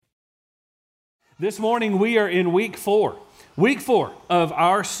This morning we are in week four of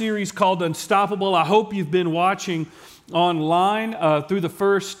our series called Unstoppable. I hope you've been watching online through the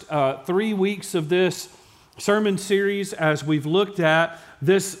first 3 weeks of this sermon series as we've looked at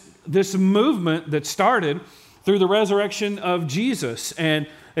this movement that started through the resurrection of Jesus. And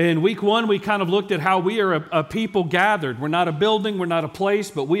in week one, we kind of looked at how we are a people gathered. We're not a building, we're not a place,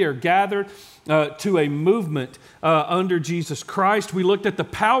 but we are gathered to a movement under Jesus Christ. We looked at the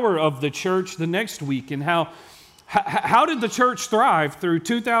power of the church the next week and how did the church thrive through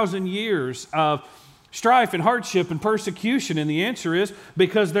 2,000 years of strife and hardship and persecution? And the answer is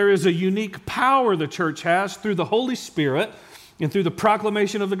because there is a unique power the church has through the Holy Spirit and through the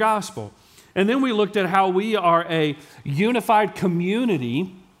proclamation of the gospel. And then we looked at how we are a unified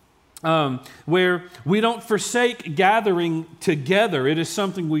community where we don't forsake gathering together. It is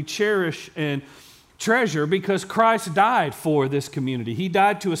something we cherish and treasure because Christ died for this community. He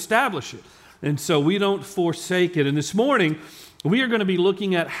died to establish it. And so we don't forsake it. And this morning, we are going to be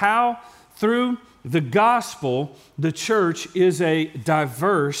looking at how through the gospel, the church is a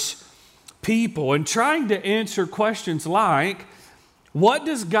diverse people and trying to answer questions like, what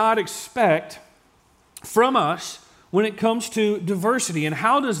does God expect from us when it comes to diversity? And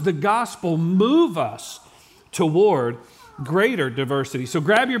how does the gospel move us toward greater diversity? So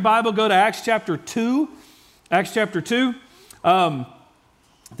grab your Bible, go to Acts chapter 2. Acts chapter 2.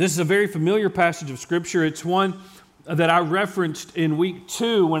 This is a very familiar passage of Scripture. It's one that I referenced in week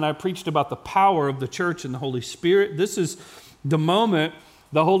 2 when I preached about the power of the church and the Holy Spirit. This is the moment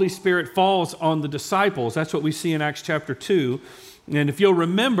the Holy Spirit falls on the disciples. That's what we see in Acts chapter 2. And if you'll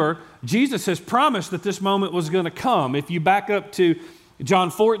remember, Jesus has promised that this moment was going to come. If you back up to John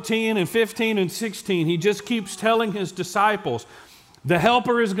 14 and 15 and 16, he just keeps telling his disciples, the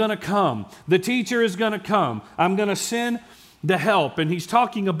helper is going to come. The teacher is going to come. I'm going to send the help. And he's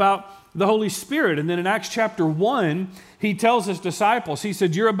talking about the Holy Spirit. And then in Acts chapter 1, he tells his disciples, he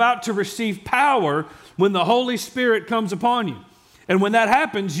said, you're about to receive power when the Holy Spirit comes upon you. And when that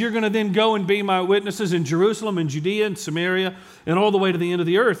happens, you're going to then go and be my witnesses in Jerusalem and Judea and Samaria and all the way to the end of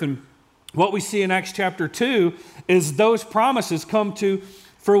the earth. And what we see in Acts chapter 2 is those promises come to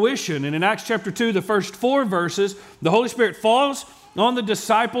fruition. And in Acts chapter 2, the first 4 verses, the Holy Spirit falls on the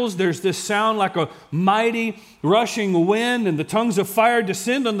disciples. There's this sound like a mighty rushing wind, and the tongues of fire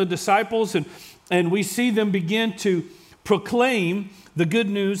descend on the disciples. And we see them begin to proclaim the good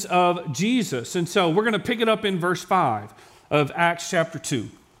news of Jesus. And so we're going to pick it up in verse 5. Of Acts chapter 2.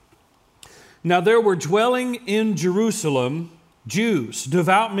 Now there were dwelling in Jerusalem Jews,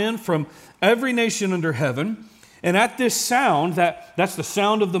 devout men from every nation under heaven. And at this sound, that's the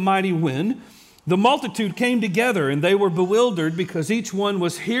sound of the mighty wind, the multitude came together and they were bewildered because each one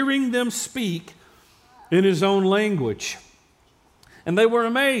was hearing them speak in his own language. And they were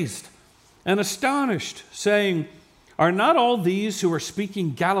amazed and astonished, saying, are not all these who are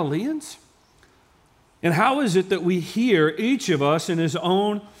speaking Galileans? And how is it that we hear each of us in his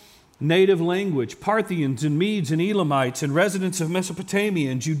own native language? Parthians and Medes and Elamites and residents of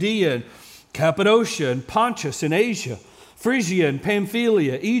Mesopotamia and Judea and Cappadocia and Pontus and Asia, Phrygia and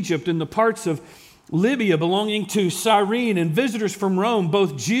Pamphylia, Egypt and the parts of Libya belonging to Cyrene, and visitors from Rome,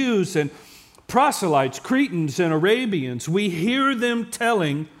 both Jews and proselytes, Cretans and Arabians. We hear them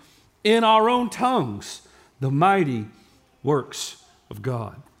telling in our own tongues the mighty works of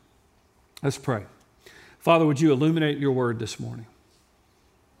God. Let's pray. Father, would you illuminate your word this morning?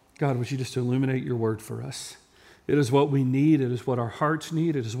 God, would you just illuminate your word for us? It is what we need. It is what our hearts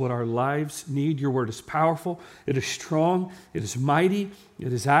need. It is what our lives need. Your word is powerful. It is strong. It is mighty.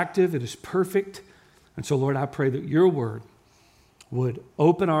 It is active. It is perfect. And so, Lord, I pray that your word would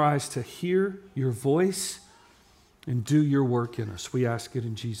open our eyes to hear your voice and do your work in us. We ask it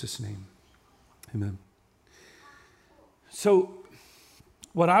in Jesus' name. Amen. So,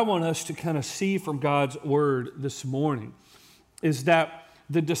 what I want us to kind of see from God's word this morning is that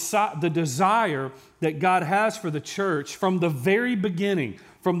the desire that God has for the church from the very beginning,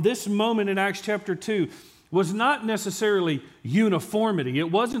 from this moment in Acts chapter 2, was not necessarily uniformity. It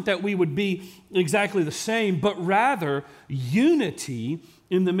wasn't that we would be exactly the same, but rather unity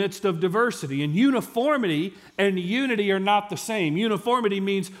in the midst of diversity. And uniformity and unity are not the same. Uniformity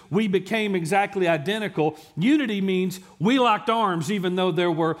means we became exactly identical. Unity means we locked arms even though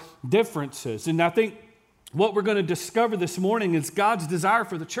there were differences. And I think what we're going to discover this morning is God's desire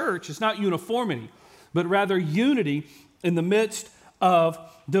for the church is not uniformity, but rather unity in the midst of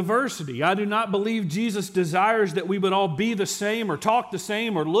diversity. I do not believe Jesus desires that we would all be the same or talk the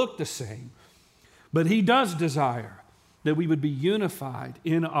same or look the same, but he does desire that we would be unified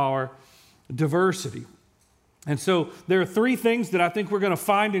in our diversity. And so there are three things that I think we're going to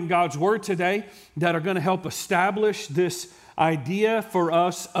find in God's Word today that are going to help establish this idea for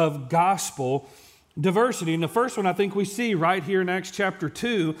us of gospel diversity. And the first one I think we see right here in Acts chapter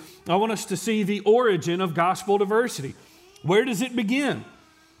 2, I want us to see the origin of gospel diversity. Where does it begin?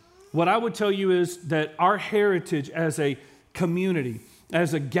 What I would tell you is that our heritage as a community,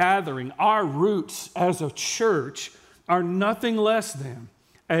 as a gathering, our roots as a church are nothing less than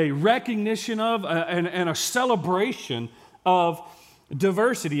a recognition of and a celebration of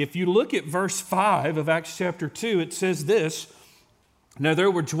diversity. If you look at verse 5 of Acts chapter 2, it says this: "Now there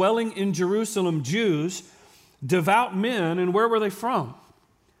were dwelling in Jerusalem Jews, devout men," and where were they from?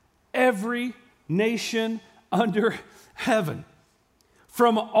 Every nation under heaven.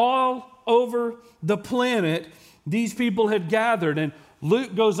 From all over the planet, these people had gathered. And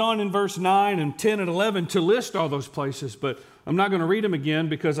Luke goes on in verse 9 and 10 and 11 to list all those places, but I'm not going to read them again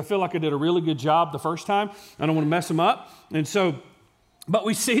because I feel like I did a really good job the first time. I don't want to mess them up. And so, but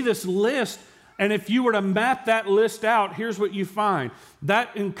we see this list, and if you were to map that list out, here's what you find.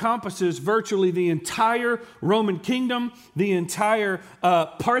 That encompasses virtually the entire Roman kingdom, the entire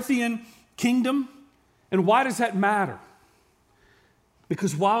Parthian kingdom. And why does that matter?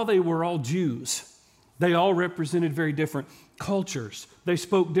 Because while they were all Jews, they all represented very different cultures. They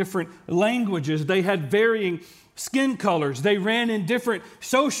spoke different languages. They had varying skin colors. They ran in different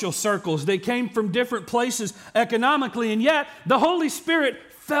social circles. They came from different places economically, and yet the Holy Spirit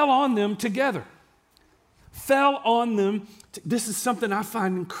fell on them together. Fell on them. This is something I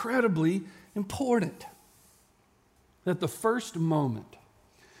find incredibly important. That the first moment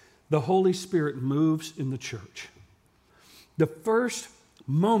the Holy Spirit moves in the church, the first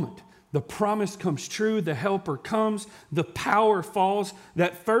moment the promise comes true, the helper comes, the power falls.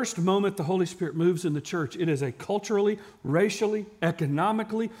 That first moment the Holy Spirit moves in the church, it is a culturally, racially,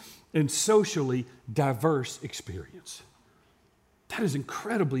 economically, and socially diverse experience. That is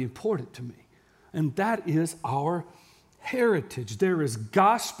incredibly important to me. And that is our heritage. There is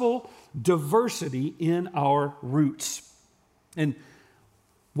gospel diversity in our roots. And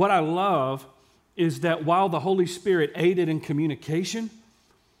what I love is that while the Holy Spirit aided in communication,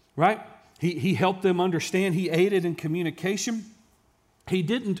 right? He helped them understand. He aided in communication. He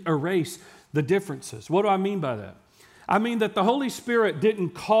didn't erase the differences. What do I mean by that? I mean that the Holy Spirit didn't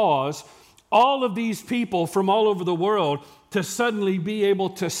cause all of these people from all over the world to suddenly be able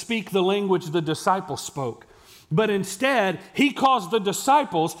to speak the language the disciples spoke. But instead, He caused the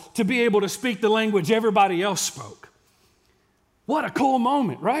disciples to be able to speak the language everybody else spoke. What a cool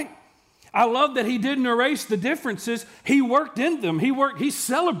moment, right? I love that He didn't erase the differences. He worked in them. He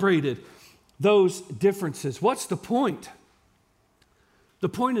celebrated those differences. What's the point? The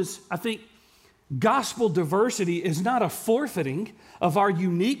point is, I think, gospel diversity is not a forfeiting of our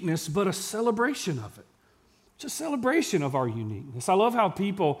uniqueness, but a celebration of it. It's a celebration of our uniqueness. I love how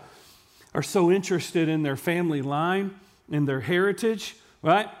people are so interested in their family line and their heritage,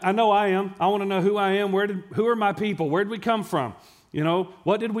 right? I know I am. I want to know who I am. Who are my people? Where did we come from? You know,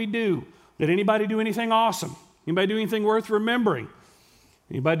 what did we do? Did anybody do anything awesome? Anybody do anything worth remembering?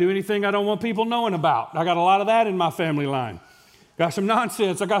 Anybody do anything I don't want people knowing about? I got a lot of that in my family line. Got some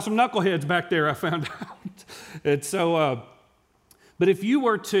nonsense. I got some knuckleheads back there, I found out. And so, but if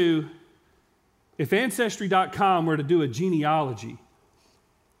Ancestry.com were to do a genealogy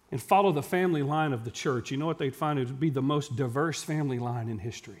and follow the family line of the church, you know what they'd find? It would be the most diverse family line in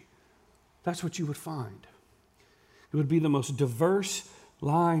history. That's what you would find. It would be the most diverse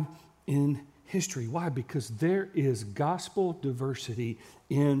line in history. Why? Because there is gospel diversity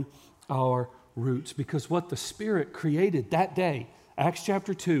in our roots. Because what the Spirit created that day, Acts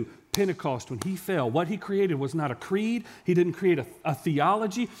chapter 2, Pentecost, when He fell, what He created was not a creed. He didn't create a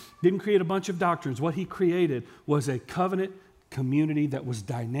theology, didn't create a bunch of doctrines. What He created was a covenant community that was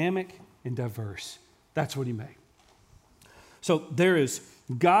dynamic and diverse. That's what He made. So there is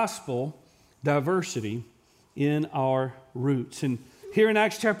gospel diversity in our roots. And here in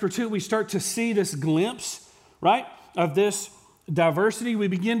Acts chapter 2, we start to see this glimpse, right, of this diversity. We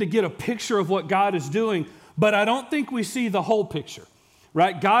begin to get a picture of what God is doing, but I don't think we see the whole picture,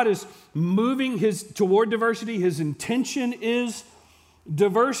 right? God is moving toward diversity. His intention is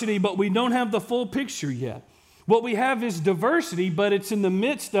diversity, but we don't have the full picture yet. What we have is diversity, but it's in the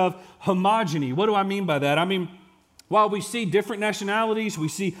midst of homogeny. What do I mean by that? I mean, while we see different nationalities, we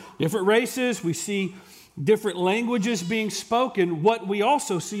see different races, we see different languages being spoken, what we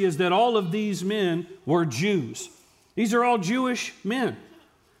also see is that all of these men were Jews. These are all Jewish men,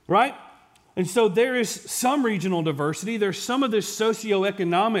 right? And so there is some regional diversity. There's some of this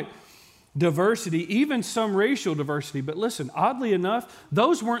socioeconomic diversity, even some racial diversity. But listen, oddly enough,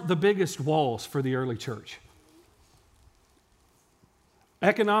 those weren't the biggest walls for the early church.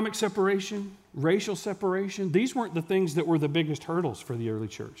 Economic separation, racial separation, these weren't the things that were the biggest hurdles for the early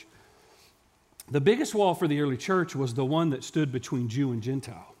church. The biggest wall for the early church was the one that stood between Jew and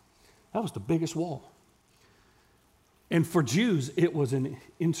Gentile. That was the biggest wall. And for Jews, it was an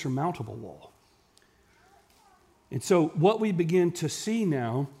insurmountable wall. And so what we begin to see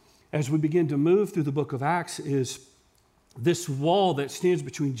now as we begin to move through the book of Acts is this wall that stands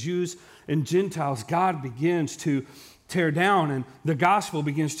between Jews and Gentiles. God begins to tear down, and the gospel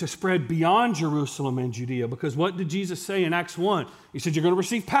begins to spread beyond Jerusalem and Judea. Because what did Jesus say in Acts 1? He said, you're going to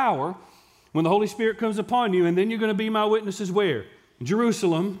receive power when the Holy Spirit comes upon you, and then you're going to be my witnesses where? In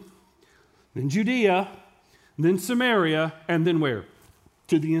Jerusalem, then Judea, then Samaria, and then where?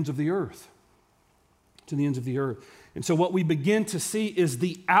 To the ends of the earth. To the ends of the earth. And so what we begin to see is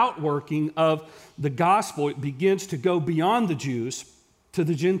the outworking of the gospel. It begins to go beyond the Jews to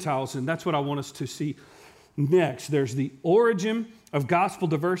the Gentiles, and that's what I want us to see next. There's the origin of gospel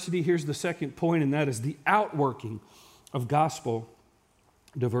diversity. Here's the second point, and that is the outworking of gospel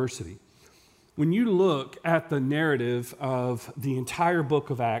diversity. When you look at the narrative of the entire book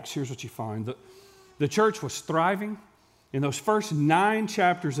of Acts, here's what you find. The church was thriving in those first 9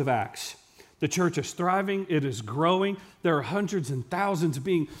 chapters of Acts. The church is thriving. It is growing. There are hundreds and thousands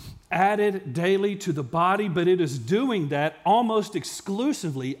being added daily to the body, but it is doing that almost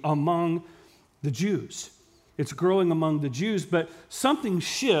exclusively among the Jews. It's growing among the Jews, but something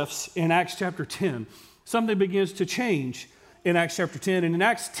shifts in Acts chapter 10. Something begins to change in Acts chapter 10. And in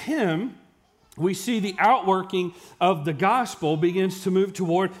Acts 10, we see the outworking of the gospel begins to move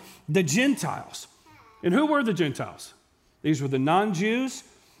toward the Gentiles. And who were the Gentiles? These were the non-Jews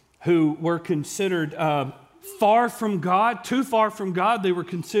who were considered far from God, too far from God. They were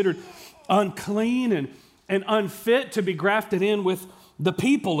considered unclean and unfit to be grafted in with the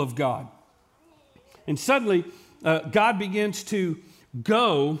people of God. And suddenly, God begins to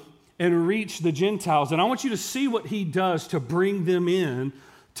go and reach the Gentiles. And I want you to see what he does to bring them in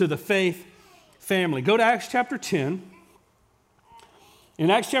to the faith family. Go to Acts chapter 10. In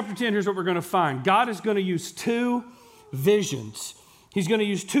Acts chapter 10, here's what we're going to find. God is going to use 2 visions. He's going to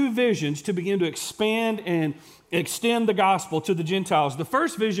use 2 visions to begin to expand and extend the gospel to the Gentiles. The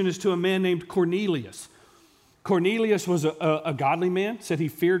first vision is to a man named Cornelius. Cornelius was a godly man, said he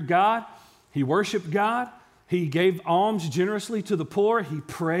feared God, he worshiped God, he gave alms generously to the poor, he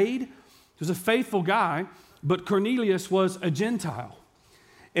prayed. He was a faithful guy, but Cornelius was a Gentile.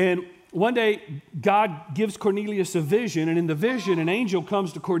 And one day, God gives Cornelius a vision, and in the vision, an angel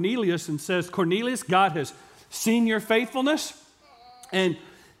comes to Cornelius and says, Cornelius, God has seen your faithfulness, and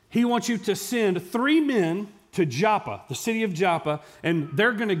he wants you to send 3 men to Joppa, the city of Joppa, and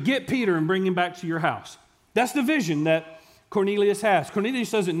they're going to get Peter and bring him back to your house. That's the vision that Cornelius has.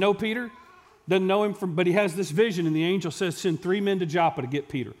 Cornelius doesn't know Peter, doesn't know him, but he has this vision, and the angel says, send 3 men to Joppa to get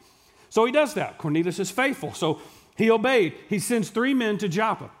Peter. So he does that. Cornelius is faithful, so he obeyed. He sends 3 men to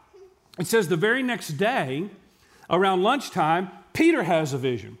Joppa. It says the very next day, around lunchtime, Peter has a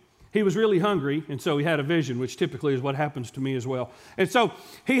vision. He was really hungry, and so he had a vision, which typically is what happens to me as well. And so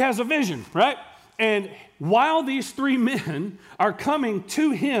he has a vision, right? And while these 3 men are coming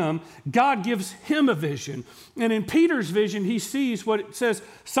to him, God gives him a vision. And in Peter's vision, he sees what it says,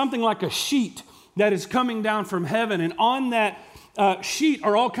 something like a sheet that is coming down from heaven. And on that sheet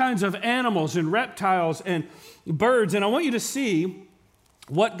are all kinds of animals and reptiles and birds. And I want you to see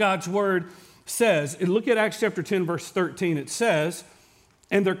what God's word says. And look at Acts chapter 10, verse 13. It says,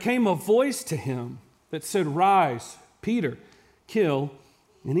 and there came a voice to him that said, rise, Peter, kill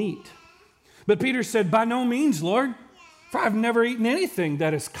and eat. But Peter said, by no means, Lord, for I've never eaten anything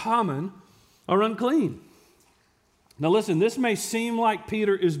that is common or unclean. Now listen, this may seem like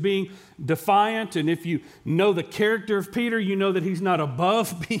Peter is being defiant, and if you know the character of Peter, you know that he's not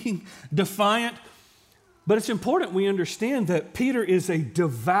above being defiant. But it's important we understand that Peter is a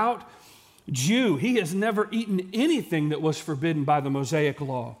devout Jew. He has never eaten anything that was forbidden by the Mosaic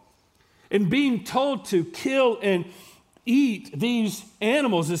law. And being told to kill and eat these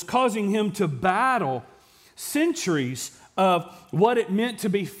animals is causing him to battle centuries of what it meant to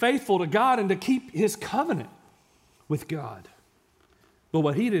be faithful to God and to keep his covenant with God. But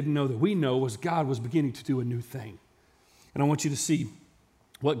what he didn't know that we know was God was beginning to do a new thing. And I want you to see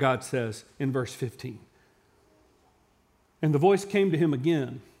what God says in verse 15. And the voice came to him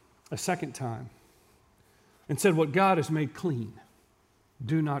again a second time and said, what God has made clean,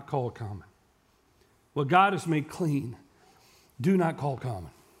 do not call common. What God has made clean, do not call common.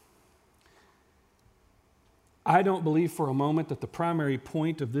 I don't believe for a moment that the primary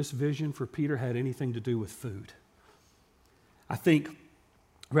point of this vision for Peter had anything to do with food. I think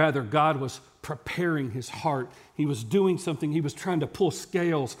Rather, God was preparing his heart. He was doing something. He was trying to pull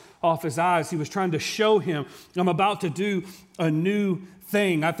scales off his eyes. He was trying to show him, I'm about to do a new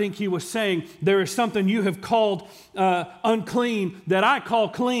thing. I think he was saying, there is something you have called unclean that I call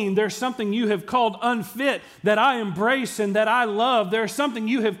clean. There's something you have called unfit that I embrace and that I love. There's something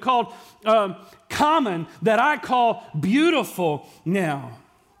you have called common that I call beautiful now.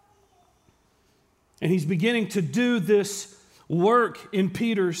 And he's beginning to do this work in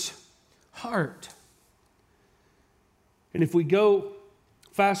Peter's heart. And if we go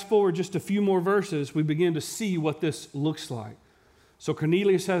fast forward just a few more verses, we begin to see what this looks like. So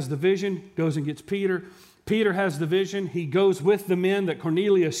Cornelius has the vision, goes and gets Peter. Peter has the vision. He goes with the men that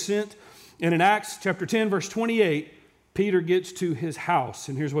Cornelius sent. And in Acts chapter 10, verse 28, Peter gets to his house.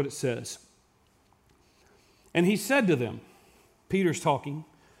 And here's what it says. And he said to them, Peter's talking,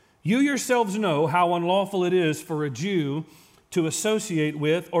 you yourselves know how unlawful it is for a Jew to associate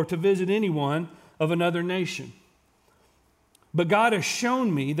with or to visit anyone of another nation. But God has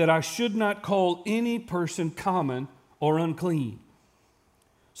shown me that I should not call any person common or unclean.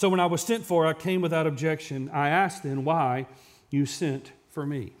 So when I was sent for, I came without objection. I asked then why you sent for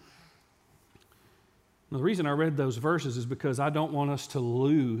me. Now, the reason I read those verses is because I don't want us to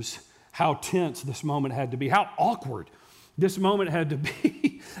lose how tense this moment had to be, how awkward this moment had to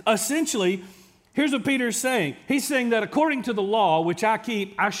be. Essentially, here's what Peter is saying. He's saying that according to the law, which I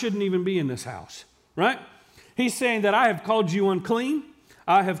keep, I shouldn't even be in this house, right? He's saying that I have called you unclean.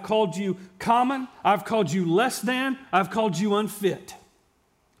 I have called you common. I've called you less than. I've called you unfit.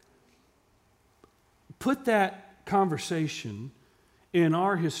 Put that conversation in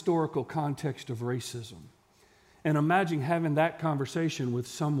our historical context of racism. And imagine having that conversation with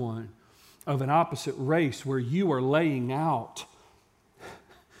someone of an opposite race where you are laying out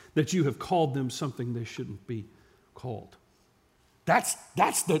that you have called them something they shouldn't be called. That's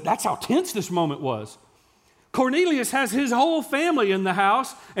how tense this moment was. Cornelius has his whole family in the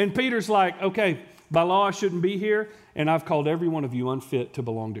house, and Peter's like, okay, by law I shouldn't be here, and I've called every one of you unfit to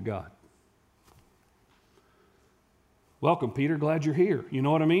belong to God. Welcome, Peter, glad you're here. You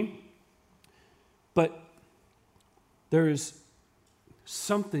know what I mean? But there is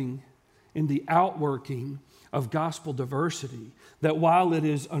something in the outworking of gospel diversity that while it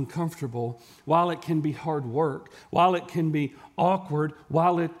is uncomfortable, while it can be hard work, while it can be awkward,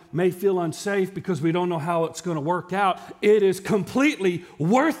 while it may feel unsafe because we don't know how it's going to work out, it is completely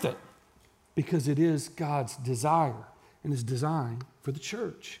worth it because it is God's desire and His design for the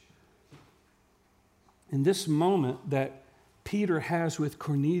church. And this moment that Peter has with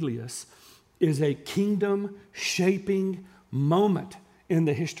Cornelius is a kingdom-shaping moment in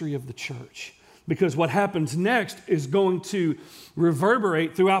the history of the church. Because what happens next is going to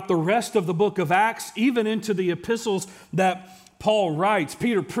reverberate throughout the rest of the book of Acts, even into the epistles that Paul writes.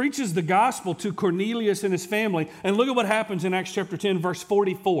 Peter preaches the gospel to Cornelius and his family. And look at what happens in Acts chapter 10, verse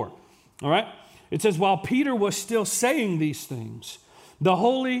 44. All right? It says, while Peter was still saying these things, the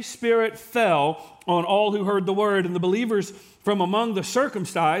Holy Spirit fell on all who heard the word, and the believers from among the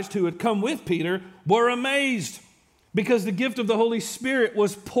circumcised who had come with Peter were amazed because the gift of the Holy Spirit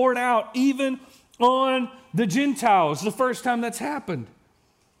was poured out even on the Gentiles. The first time that's happened.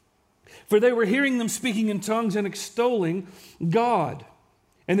 For they were hearing them speaking in tongues and extolling God.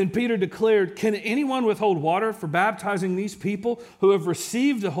 And then Peter declared, can anyone withhold water for baptizing these people who have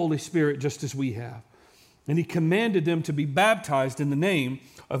received the Holy Spirit just as we have? And he commanded them to be baptized in the name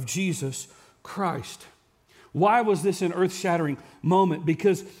of Jesus Christ. Why was this an earth-shattering moment?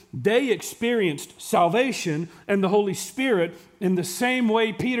 Because they experienced salvation and the Holy Spirit in the same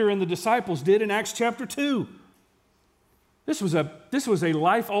way Peter and the disciples did in Acts chapter 2. This was a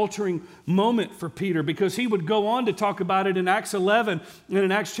life-altering moment for Peter because he would go on to talk about it in Acts 11 and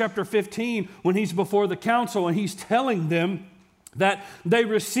in Acts chapter 15 when he's before the council and he's telling them that they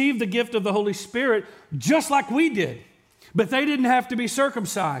received the gift of the Holy Spirit just like we did, but they didn't have to be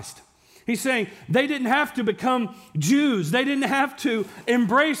circumcised. He's saying they didn't have to become Jews. They didn't have to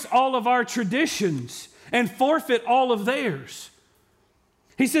embrace all of our traditions and forfeit all of theirs.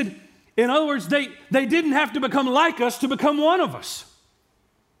 He said, in other words, they didn't have to become like us to become one of us.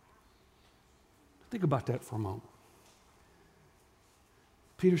 Think about that for a moment.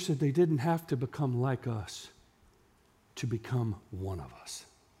 Peter said they didn't have to become like us to become one of us.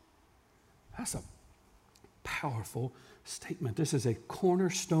 That's a powerful statement. This is a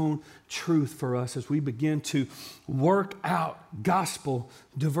cornerstone truth for us as we begin to work out gospel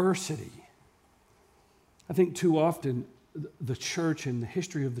diversity. I think too often the church and the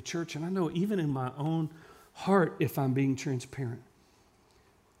history of the church, and I know even in my own heart, if I'm being transparent,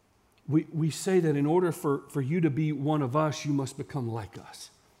 we say that in order for you to be one of us, you must become like us.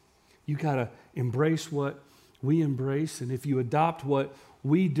 You got to embrace what we embrace. And if you adopt what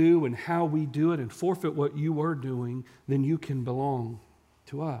we do and how we do it and forfeit what you were doing, then you can belong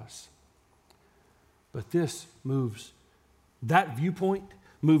to us. But that viewpoint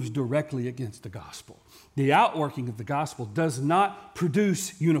moves directly against the gospel. The outworking of the gospel does not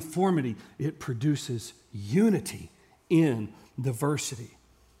produce uniformity. It produces unity in diversity.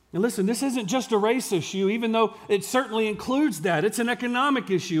 And listen, this isn't just a race issue, even though it certainly includes that. It's an economic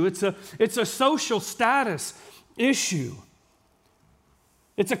issue. It's a social status issue.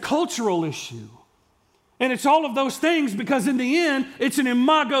 It's a cultural issue. And it's all of those things because in the end, it's an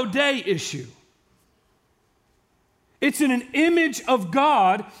Imago Dei issue. It's an image of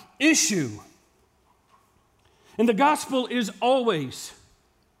God issue. And the gospel is always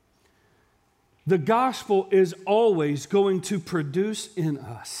going to produce in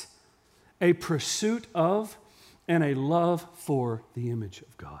us a pursuit of and a love for the image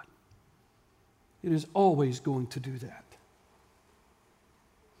of God. It is always going to do that.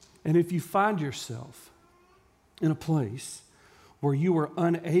 And if you find yourself in a place where you are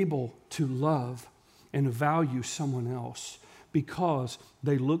unable to love and value someone else because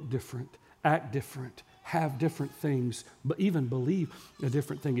they look different, act different, have different things, but even believe a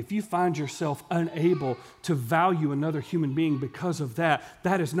different thing. If you find yourself unable to value another human being because of that,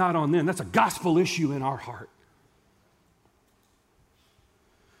 that is not on them. That's a gospel issue in our heart.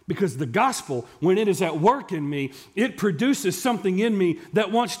 Because the gospel, when it is at work in me, it produces something in me that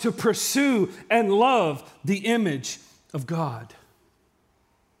wants to pursue and love the image of God.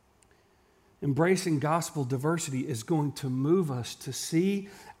 Embracing gospel diversity is going to move us to see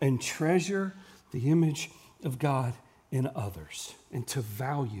and treasure the image of God in others and to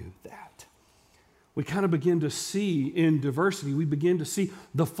value that. We kind of begin to see in diversity, we begin to see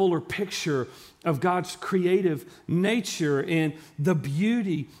the fuller picture of God's creative nature and the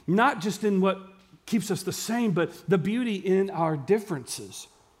beauty, not just in what keeps us the same, but the beauty in our differences.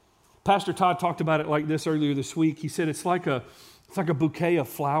 Pastor Todd talked about it like this earlier this week. He said it's like a bouquet of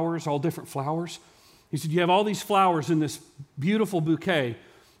flowers, all different flowers. He said you have all these flowers in this beautiful bouquet,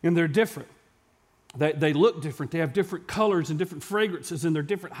 and they're different. They look different. They have different colors and different fragrances, and they're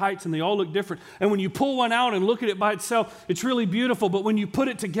different heights, and they all look different. And when you pull one out and look at it by itself, it's really beautiful. But when you put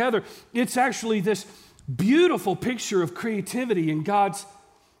it together, it's actually this beautiful picture of creativity and God's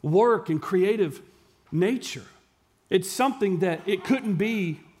work and creative nature. It's something that it couldn't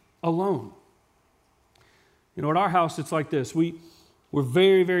be alone. You know, at our house, it's like this. We're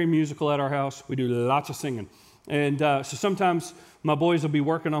very, very musical at our house. We do lots of singing. And so sometimes my boys will be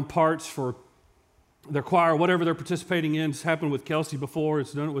working on parts for their choir, whatever they're participating in. It's happened with Kelsey before.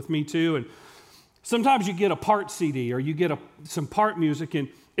 It's done it with me too. And sometimes you get a part CD or you get some part music, and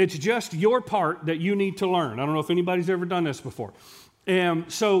it's just your part that you need to learn. I don't know if anybody's ever done this before.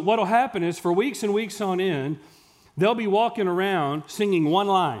 And so what will happen is for weeks and weeks on end, they'll be walking around singing one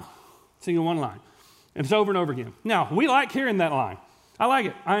line. And it's over and over again. Now, we like hearing that line. I like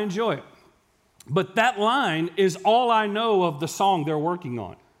it. I enjoy it. But that line is all I know of the song they're working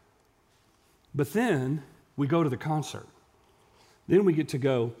on. But then we go to the concert. Then we get to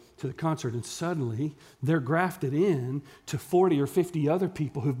go to the concert, and suddenly they're grafted in to 40 or 50 other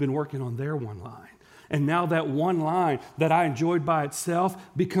people who've been working on their one line. And now that one line that I enjoyed by itself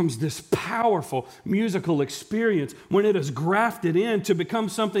becomes this powerful musical experience when it is grafted in to become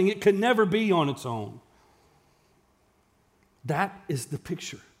something it could never be on its own. That is the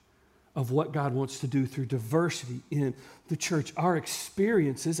picture of what God wants to do through diversity in the church. Our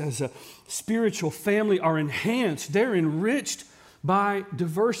experiences as a spiritual family are enhanced. They're enriched by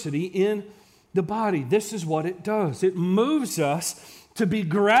diversity in the body. This is what it does. It moves us to be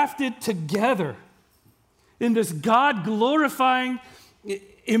grafted together in this God-glorifying,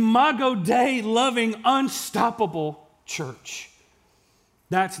 Imago Dei loving, unstoppable church.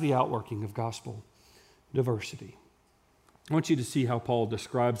 That's the outworking of gospel diversity. I want you to see how Paul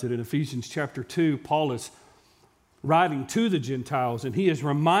describes it in Ephesians chapter 2. Paul is writing to the Gentiles, and he is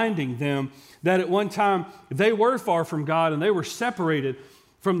reminding them that at one time they were far from God and they were separated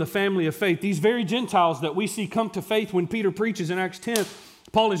from the family of faith. These very Gentiles that we see come to faith when Peter preaches in Acts 10,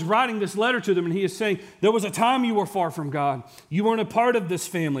 Paul is writing this letter to them, and he is saying, there was a time you were far from God. You weren't a part of this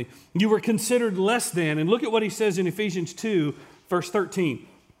family. You were considered less than. And look at what he says in Ephesians 2, verse 13.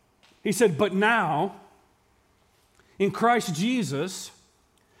 He said, but now, in Christ Jesus,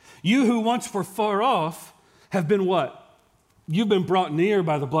 you who once were far off have been what? You've been brought near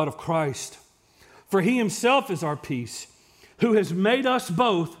by the blood of Christ. For he himself is our peace, who has made us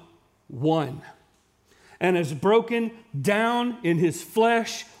both one, and has broken down in his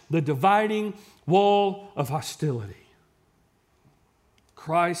flesh the dividing wall of hostility.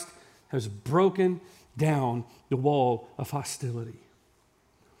 Christ has broken down the wall of hostility.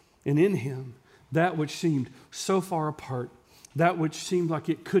 And in him, that which seemed so far apart, that which seemed like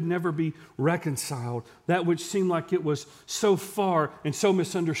it could never be reconciled, that which seemed like it was so far and so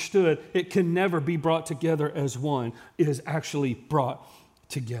misunderstood, it can never be brought together as one, is actually brought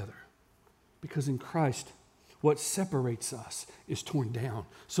together. Because in Christ, what separates us is torn down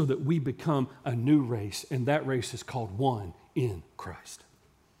so that we become a new race, and that race is called one in Christ.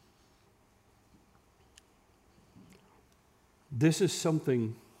 This is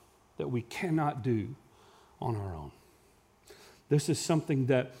something that we cannot do on our own. This is something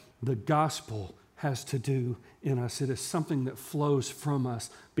that the gospel has to do in us. It is something that flows from us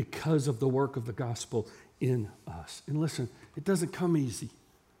because of the work of the gospel in us. And listen, it doesn't come easy.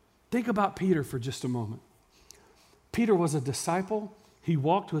 Think about Peter for just a moment. Peter was a disciple. He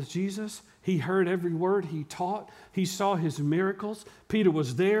walked with Jesus. He heard every word he taught. He saw his miracles. Peter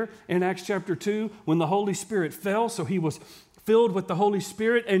was there in Acts chapter 2 when the Holy Spirit fell, so he was filled with the Holy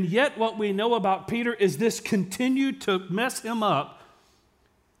Spirit. And yet what we know about Peter is this continued to mess him up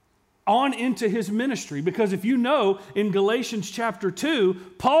on into his ministry. Because if you know, in Galatians chapter 2,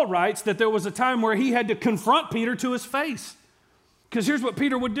 Paul writes that there was a time where he had to confront Peter to his face. Because here's what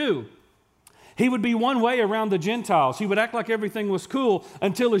Peter would do. He would be one way around the Gentiles. He would act like everything was cool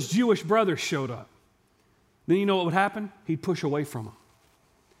until his Jewish brothers showed up. Then you know what would happen? He'd push away from them.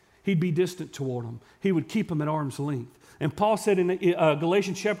 He'd be distant toward them. He would keep them at arm's length. And Paul said in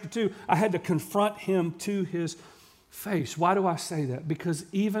Galatians chapter 2, I had to confront him to his face. Why do I say that? Because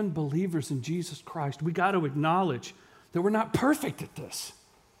even believers in Jesus Christ, we got to acknowledge that we're not perfect at this.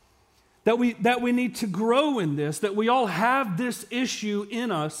 That we need to grow in this, that we all have this issue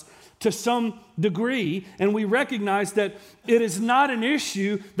in us to some degree, and we recognize that it is not an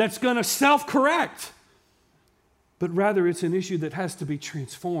issue that's going to self-correct, but rather it's an issue that has to be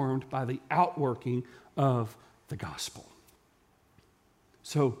transformed by the outworking of the gospel.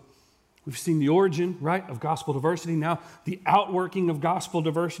 So we've seen the origin, right, of gospel diversity. Now the outworking of gospel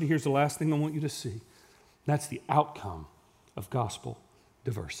diversity. Here's the last thing I want you to see. That's the outcome of gospel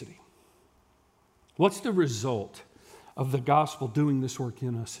diversity. What's the result of the gospel doing this work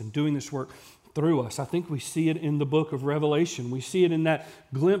in us and doing this work through us? I think we see it in the book of Revelation. We see it in that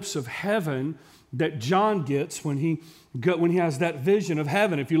glimpse of heaven that John gets when he has that vision of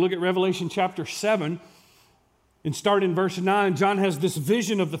heaven. If you look at Revelation chapter 7 and start in verse 9, John has this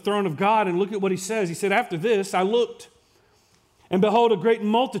vision of the throne of God, and look at what he says. He said, after this I looked, and behold, a great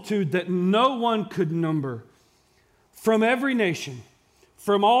multitude that no one could number, from every nation,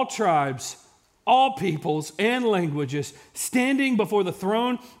 from all tribes, all peoples and languages, standing before the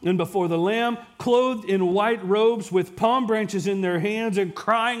throne and before the Lamb, clothed in white robes with palm branches in their hands, and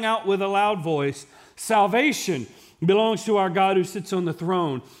crying out with a loud voice, salvation belongs to our God who sits on the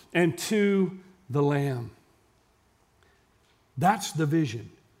throne and to the Lamb. That's the vision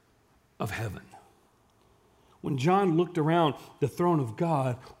of heaven. When John looked around the throne of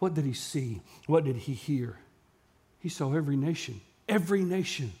God, what did he see? What did he hear? He saw every nation, every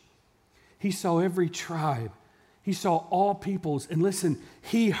nation. He saw every tribe. He saw all peoples. And listen,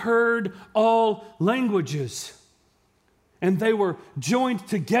 he heard all languages. And they were joined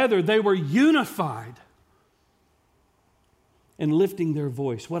together. They were unified and lifting their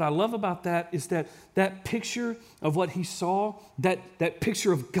voice. What I love about that is that picture of what he saw, that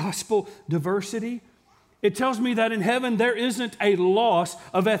picture of gospel diversity, it tells me that in heaven there isn't a loss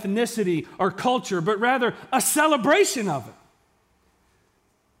of ethnicity or culture, but rather a celebration of it.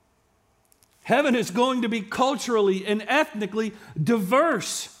 Heaven is going to be culturally and ethnically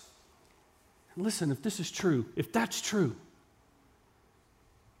diverse. And listen, if this is true, if that's true,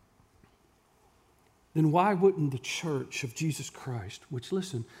 then why wouldn't the church of Jesus Christ, which,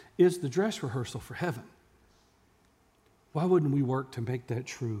 listen, is the dress rehearsal for heaven, why wouldn't we work to make that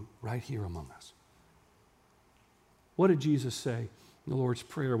true right here among us? What did Jesus say in the Lord's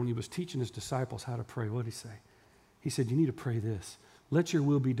Prayer when he was teaching his disciples how to pray? What did he say? He said, you need to pray this. Let your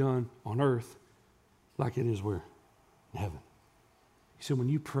will be done on earth like it is where? In heaven. He said, when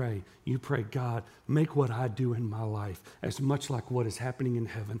you pray, God, make what I do in my life as much like what is happening in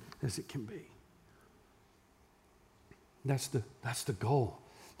heaven as it can be. That's the goal.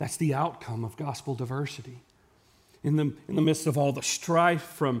 That's the outcome of gospel diversity. In the midst of all the strife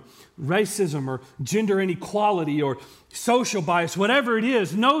from racism or gender inequality or social bias, whatever it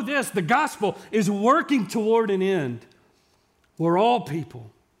is, know this, the gospel is working toward an end where all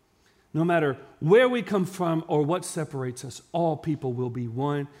people, no matter where we come from or what separates us, all people will be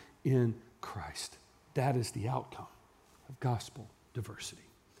one in Christ. That is the outcome of gospel diversity.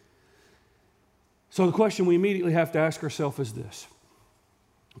 So the question we immediately have to ask ourselves is this.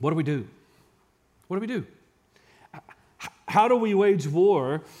 what do we do? What do we do? How do we wage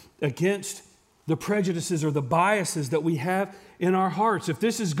war against the prejudices or the biases that we have in our hearts? If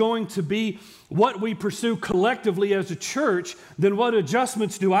this is going to be what we pursue collectively as a church, then what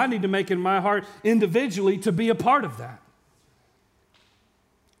adjustments do I need to make in my heart individually to be a part of that?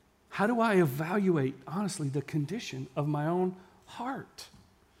 How do I evaluate, honestly, the condition of my own heart?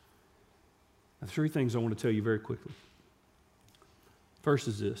 Now, 3 things I want to tell you very quickly. First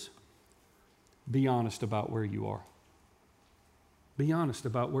is this: be honest about where you are. Be honest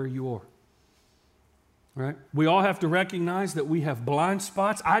about where you are. Right? We all have to recognize that we have blind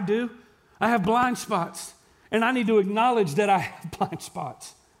spots. I do. I have blind spots. And I need to acknowledge that I have blind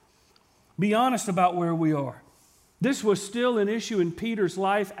spots. Be honest about where we are. This was still an issue in Peter's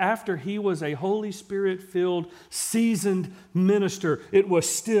life after he was a Holy Spirit-filled, seasoned minister. It was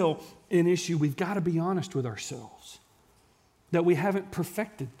still an issue. We've got to be honest with ourselves that we haven't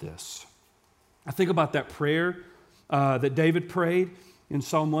perfected this. I think about that prayer that David prayed in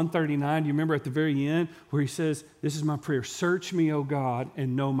Psalm 139. Do you remember at the very end where he says, this is my prayer: search me, O God,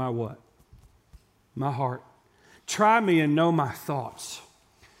 and know my what? My heart. Try me and know my thoughts.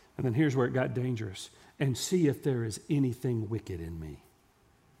 And then here's where it got dangerous: and see if there is anything wicked in me.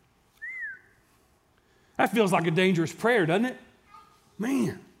 That feels like a dangerous prayer, doesn't it?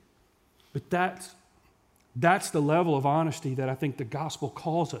 Man. But that's the level of honesty that I think the gospel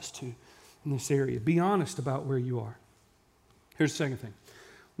calls us to in this area. Be honest about where you are. Here's the second thing.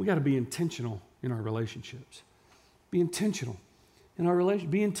 We got to be intentional in our relationships. Be intentional in our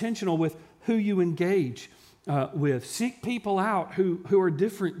relationship. Be intentional with who you engage with. Seek people out who are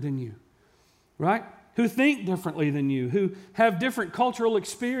different than you, right? Who think differently than you, who have different cultural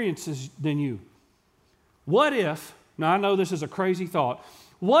experiences than you. What if, now I know this is a crazy thought,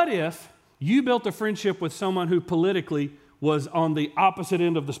 what if you built a friendship with someone who politically was on the opposite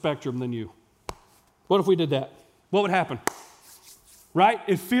end of the spectrum than you? What if we did that? What would happen? Right?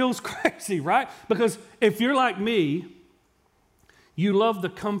 It feels crazy, right? Because if you're like me, you love the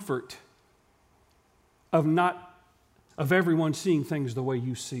comfort of everyone seeing things the way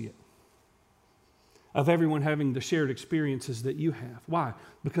you see it. Of everyone having the shared experiences that you have. Why?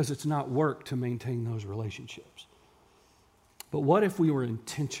 Because it's not work to maintain those relationships. But what if we were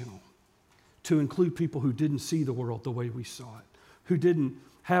intentional to include people who didn't see the world the way we saw it, who didn't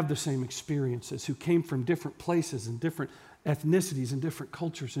have the same experiences, who came from different places and different ethnicities and different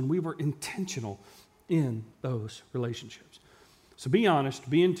cultures, and we were intentional in those relationships. So be honest,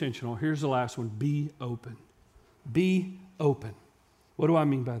 be intentional. Here's the last one: be open. Be open. What do I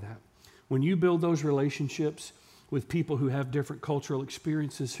mean by that? When you build those relationships with people who have different cultural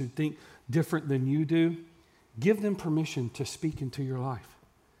experiences, who think different than you do, give them permission to speak into your life.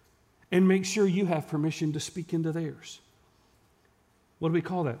 And make sure you have permission to speak into theirs. What do we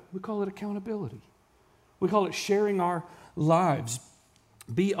call that? We call it accountability. We call it sharing our lives.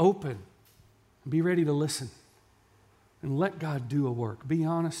 Be open. Be ready to listen. And let God do a work. Be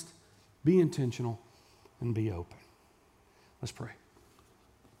honest, be intentional, and be open. Let's pray.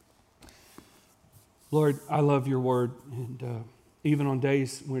 Lord, I love your word. And even on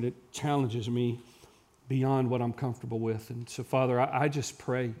days when it challenges me beyond what I'm comfortable with. And so, Father, I just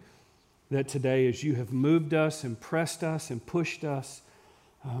pray that today, as you have moved us and pressed us and pushed us,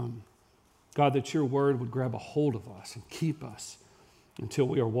 God, that your word would grab a hold of us and keep us until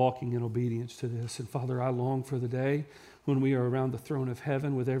we are walking in obedience to this. And Father, I long for the day when we are around the throne of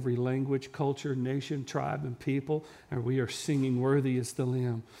heaven with every language, culture, nation, tribe, and people, and we are singing, "Worthy is the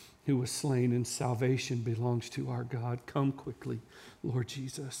Lamb who was slain, and salvation belongs to our God." Come quickly, Lord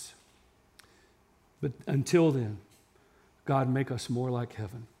Jesus. But until then, God, make us more like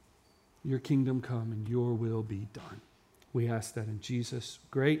heaven. Your kingdom come and your will be done. We ask that in Jesus'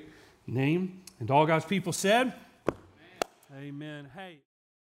 great name. And all God's people said, Amen. Amen. Hey.